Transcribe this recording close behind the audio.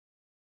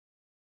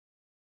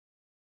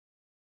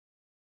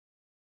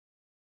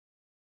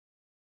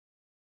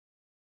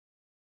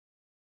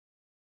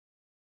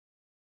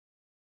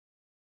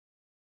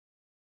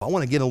I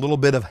want to get a little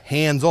bit of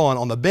hands-on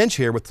on the bench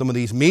here with some of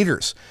these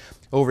meters.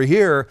 Over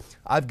here,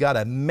 I've got a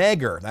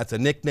Megger. That's a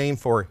nickname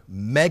for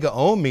mega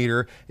ohm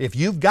meter. If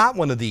you've got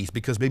one of these,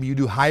 because maybe you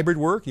do hybrid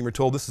work, and you were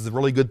told this is a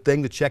really good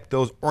thing to check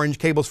those orange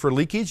cables for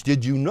leakage,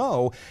 did you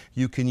know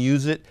you can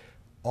use it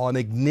on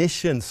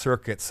ignition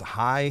circuits,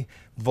 high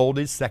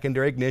voltage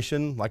secondary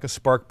ignition, like a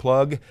spark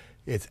plug?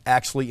 It's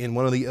actually in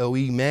one of the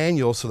OE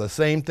manuals, so the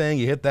same thing,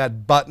 you hit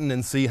that button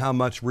and see how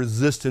much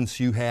resistance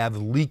you have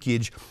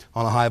leakage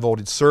on a high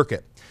voltage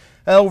circuit.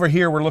 Over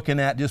here we're looking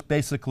at just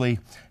basically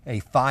a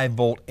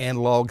 5-volt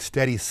analog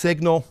steady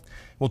signal.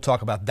 We'll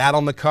talk about that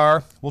on the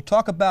car. We'll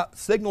talk about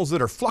signals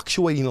that are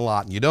fluctuating a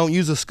lot. And you don't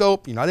use a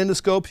scope, you're not into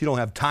scopes, you don't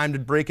have time to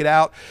break it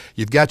out.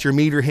 You've got your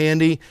meter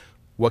handy.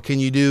 What can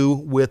you do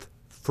with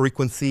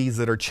frequencies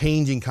that are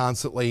changing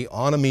constantly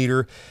on a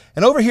meter?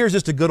 And over here is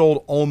just a good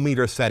old ohm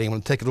meter setting. I'm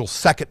going to take a little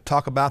second to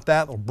talk about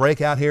that. We'll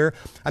break out here.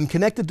 I'm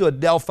connected to a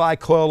Delphi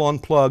coil on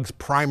plugs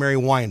primary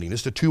winding.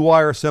 Just a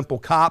 2-wire simple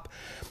cop.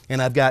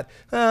 And I've got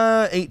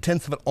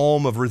 0.8 of an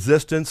ohm of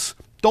resistance.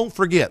 Don't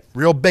forget,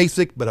 real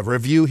basic, but a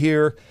review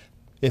here.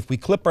 If we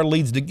clip our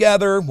leads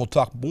together, we'll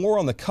talk more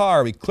on the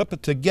car. We clip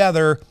it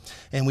together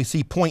and we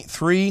see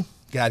 0.3,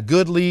 got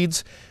good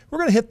leads. We're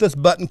going to hit this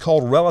button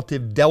called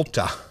relative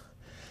delta.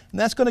 And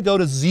that's going to go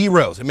to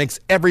zeros. It makes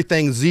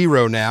everything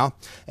 0 now.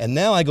 And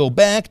now I go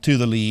back to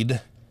the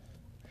lead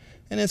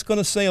and it's going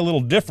to say a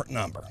little different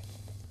number.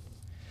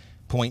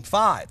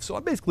 0.5. So I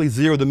basically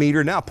zero the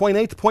meter now.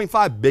 0.8 to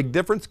 0.5, big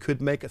difference,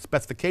 could make a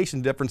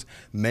specification difference,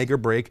 make or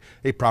break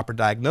a proper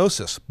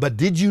diagnosis. But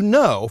did you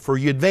know, for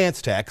you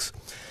advanced techs,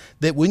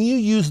 that when you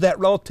use that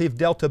relative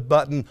delta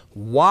button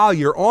while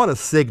you're on a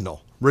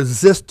signal,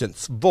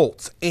 resistance,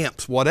 volts,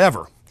 amps,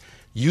 whatever,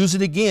 use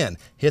it again,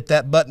 hit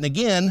that button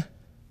again,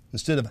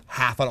 instead of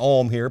half an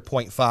ohm here,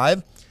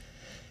 0.5,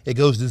 it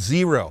goes to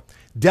 0.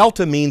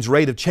 Delta means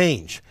rate of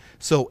change.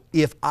 So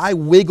if I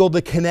wiggle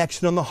the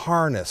connection on the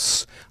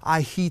harness,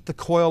 I heat the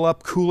coil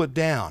up, cool it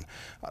down,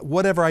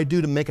 whatever I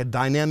do to make a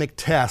dynamic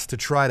test to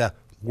try to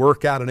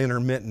work out an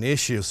intermittent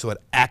issue so it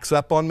acts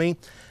up on me,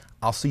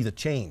 I'll see the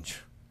change.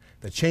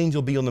 The change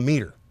will be on the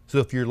meter. So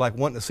if you're like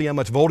wanting to see how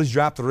much voltage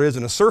drop there is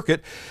in a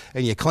circuit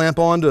and you clamp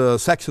onto a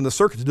section of the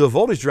circuit to do a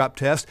voltage drop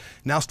test,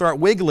 now start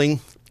wiggling,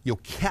 you'll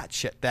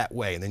catch it that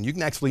way. And then you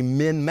can actually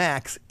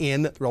min-max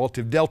in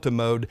relative delta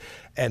mode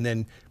and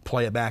then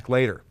play it back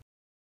later.